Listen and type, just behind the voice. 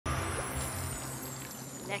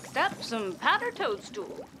Next up, some powder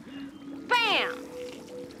toadstool. Bam!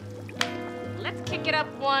 Let's kick it up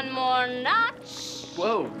one more notch.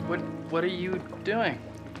 Whoa, what are you doing?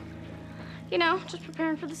 You know, just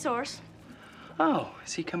preparing for the source. Oh,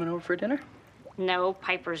 is he coming over for dinner? No,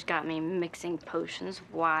 Piper's got me mixing potions.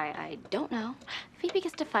 Why, I don't know. Phoebe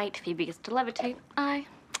gets to fight, Phoebe gets to levitate. I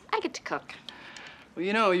get to cook. Well,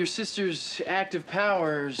 you know, your sister's active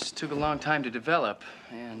powers took a long time to develop,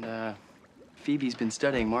 and Phoebe's been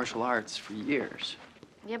studying martial arts for years.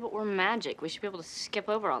 Yeah, but we're magic. We should be able to skip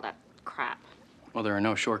over all that crap. Well, there are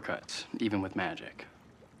no shortcuts, even with magic.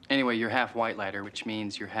 Anyway, you're half white lighter, which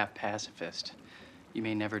means you're half pacifist. You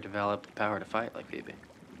may never develop the power to fight like Phoebe.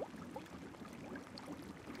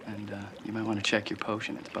 And you might want to check your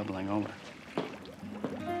potion. It's bubbling over.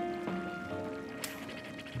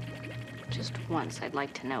 Just once, I'd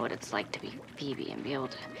like to know what it's like to be Phoebe and be able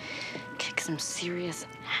to kick some serious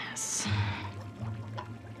ass.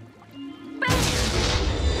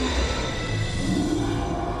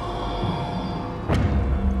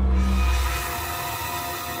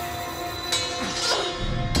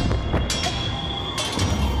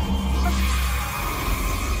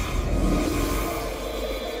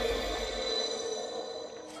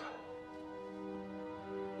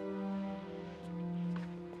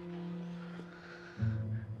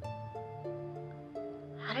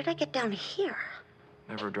 How did I get down here?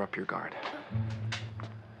 Never drop your guard.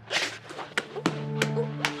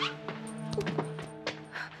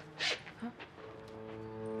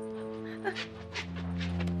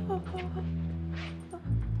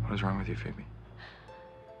 What is wrong with you, Phoebe?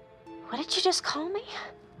 What did you just call me?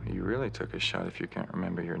 You really took a shot if you can't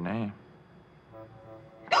remember your name.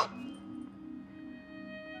 Oh,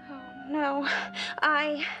 no.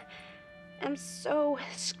 I am so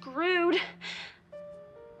screwed.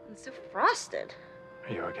 I'm so frosted.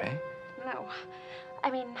 Are you okay? No.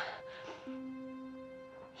 I mean,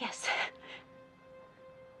 yes.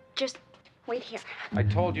 Just wait here. I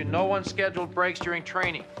told you no unscheduled breaks during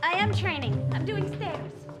training. I am training. I'm doing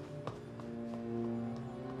stairs.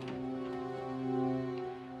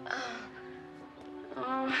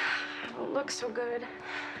 Oh, I don't look so good.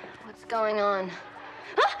 What's going on?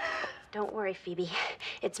 Don't worry, Phoebe.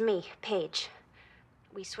 It's me, Paige.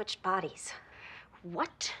 We switched bodies.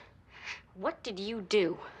 What? What did you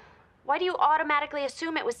do? Why do you automatically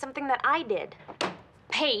assume it was something that I did?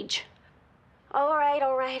 Paige. All right,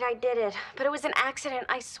 I did it. But it was an accident,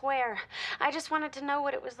 I swear. I just wanted to know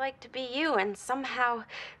what it was like to be you, and somehow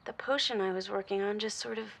the potion I was working on just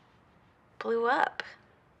sort of blew up.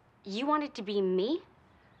 You wanted to be me?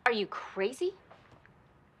 Are you crazy?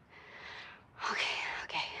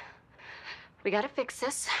 Okay. We gotta fix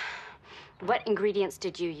this. What ingredients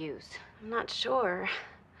did you use? I'm not sure.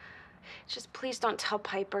 Just please don't tell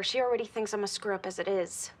Piper. She already thinks I'm a screw-up as it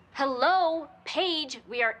is. Hello, Paige.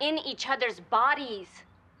 We are in each other's bodies.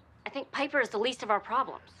 I think Piper is the least of our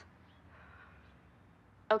problems.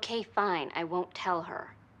 Okay, fine. I won't tell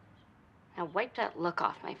her. Now wipe that look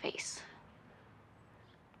off my face.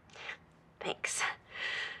 Thanks.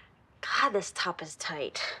 God, this top is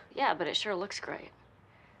tight. Yeah, but it sure looks great.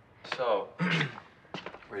 So,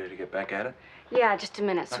 ready to get back at it? Yeah, just a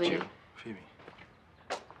minute, Not sweetie. you, Phoebe.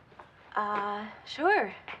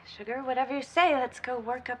 Sure. Sugar, whatever you say. Let's go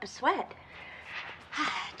work up a sweat.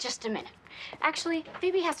 Just a minute. Actually,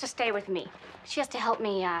 Phoebe has to stay with me. She has to help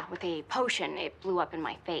me with a potion. It blew up in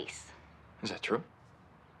my face. Is that true?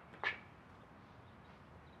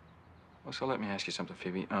 Well, so let me ask you something,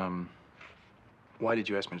 Phoebe. Why did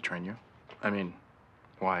you ask me to train you? I mean,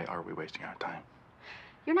 why are we wasting our time?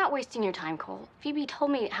 You're not wasting your time, Cole. Phoebe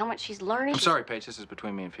told me how much she's learning. I'm sorry, Paige. This is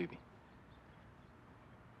between me and Phoebe.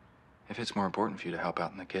 If it's more important for you to help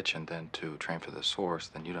out in the kitchen than to train for the source,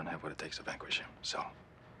 then you don't have what it takes to vanquish him. So,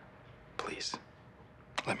 please,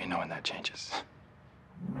 let me know when that changes.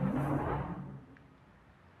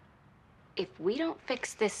 If we don't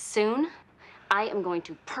fix this soon, I am going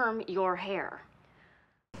to perm your hair.